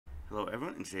Hello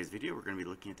everyone, in today's video we're going to be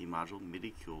looking at the module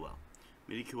MIDIQOL.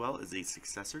 MIDIQOL is a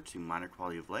successor to minor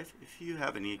quality of life if you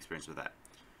have any experience with that.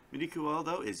 MIDIQOL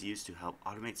though is used to help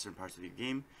automate certain parts of your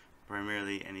game,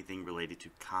 primarily anything related to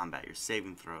combat, your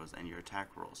saving throws and your attack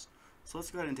rolls. So let's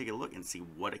go ahead and take a look and see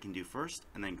what it can do first,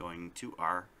 and then going to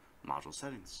our module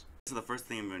settings. So the first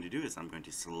thing I'm going to do is I'm going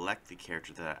to select the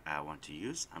character that I want to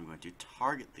use. I'm going to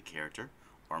target the character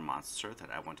or monster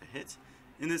that I want to hit.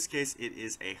 In this case it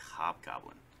is a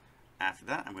hobgoblin. After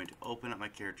that, I'm going to open up my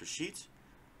character sheet.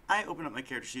 I open up my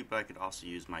character sheet, but I could also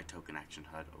use my token Action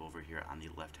HUD over here on the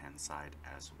left-hand side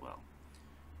as well.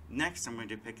 Next, I'm going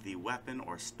to pick the weapon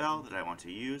or spell that I want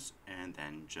to use, and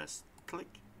then just click.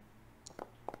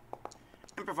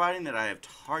 And providing that I have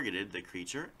targeted the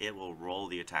creature, it will roll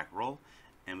the attack roll,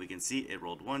 and we can see it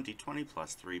rolled 1d20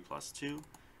 plus 3 plus 2.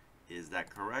 Is that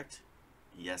correct?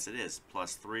 Yes, it is.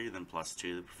 Plus 3, then plus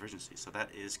 2 the proficiency, so that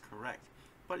is correct.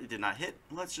 But it did not hit.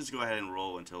 Let's just go ahead and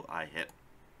roll until I hit.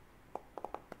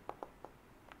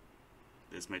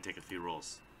 This may take a few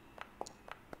rolls.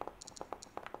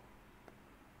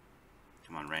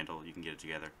 Come on, Randall, you can get it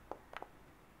together.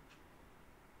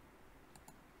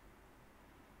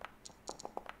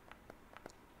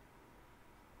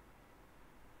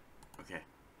 Okay.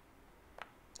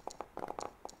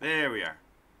 There we are.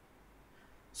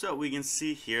 So we can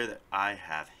see here that I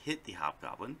have hit the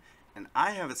hobgoblin, and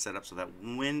I have it set up so that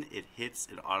when it hits,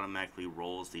 it automatically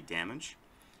rolls the damage.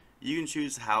 You can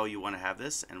choose how you want to have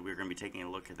this, and we're going to be taking a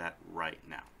look at that right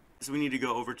now. So we need to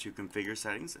go over to configure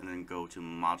settings, and then go to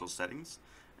module settings,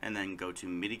 and then go to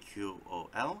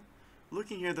MIDIQOL.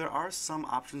 Looking here, there are some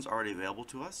options already available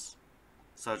to us,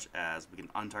 such as we can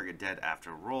untarget dead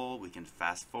after roll, we can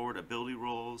fast forward ability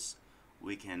rolls,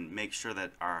 we can make sure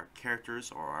that our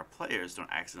characters or our players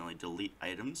don't accidentally delete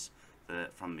items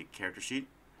from the character sheet.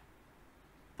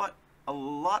 But a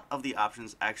lot of the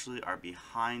options actually are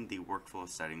behind the workflow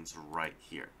settings right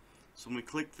here. So when we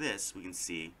click this, we can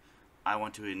see I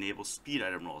want to enable speed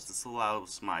item rolls. This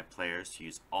allows my players to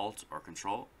use Alt or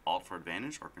Control, Alt for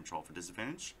advantage or Control for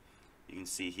disadvantage. You can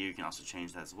see here you can also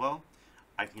change that as well.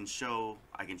 I can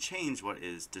change what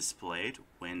is displayed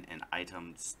when an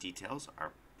item's details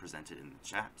are presented in the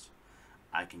chat.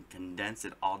 I can condense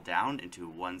it all down into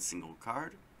one single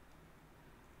card.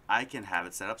 I can have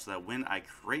it set up so that when I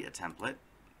create a template,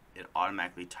 it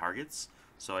automatically targets.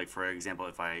 So like for example,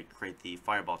 if I create the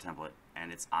fireball template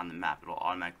and it's on the map, it will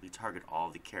automatically target all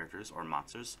the characters or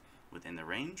monsters within the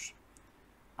range.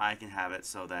 I can have it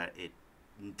so that it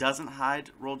doesn't hide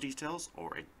roll details,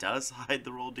 or it does hide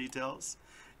the roll details.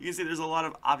 You can see there's a lot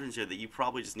of options here that you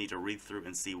probably just need to read through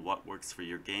and see what works for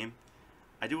your game.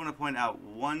 I do want to point out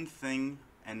one thing,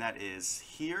 and that is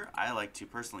here I like to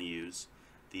personally use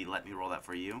the Let Me Roll That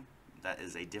For You. That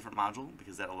is a different module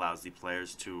because that allows the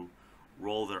players to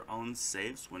roll their own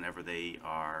saves whenever they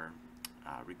are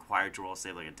required to roll a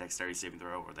save, like a dexterity saving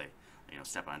throw, or they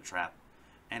step on a trap.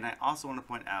 And I also want to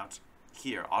point out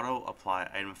here, auto apply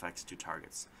item effects to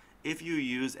targets. If you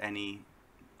use any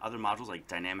other modules like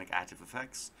dynamic active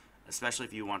effects, especially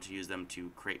if you want to use them to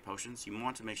create potions, you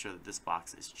want to make sure that this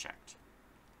box is checked.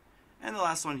 And the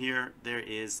last one here, there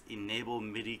is enable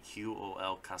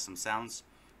MIDIQOL custom sounds.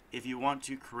 If you want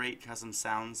to create custom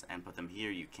sounds and put them here,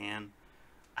 you can.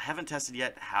 I haven't tested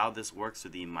yet how this works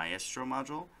with the Maestro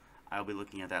module. I'll be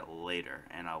looking at that later,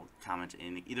 and I'll comment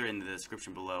either in the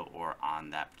description below or on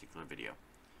that particular video.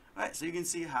 Alright, so you can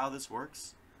see how this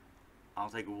works. I'll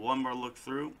take one more look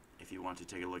through if you want to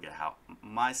take a look at how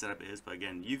my setup is, but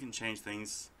again, you can change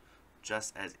things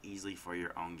just as easily for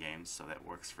your own games so that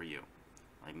works for you.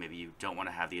 Like maybe you don't want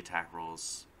to have the attack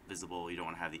rolls visible, you don't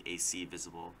want to have the AC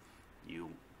visible, you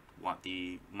want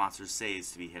the monster's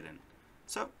saves to be hidden.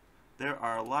 So there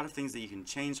are a lot of things that you can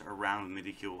change around with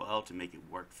MIDIQOL to make it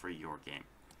work for your game.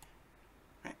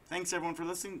 Okay, thanks everyone for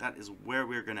listening. That is where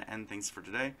we're going to end things for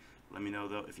today. Let me know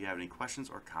though if you have any questions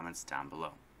or comments down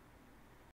below.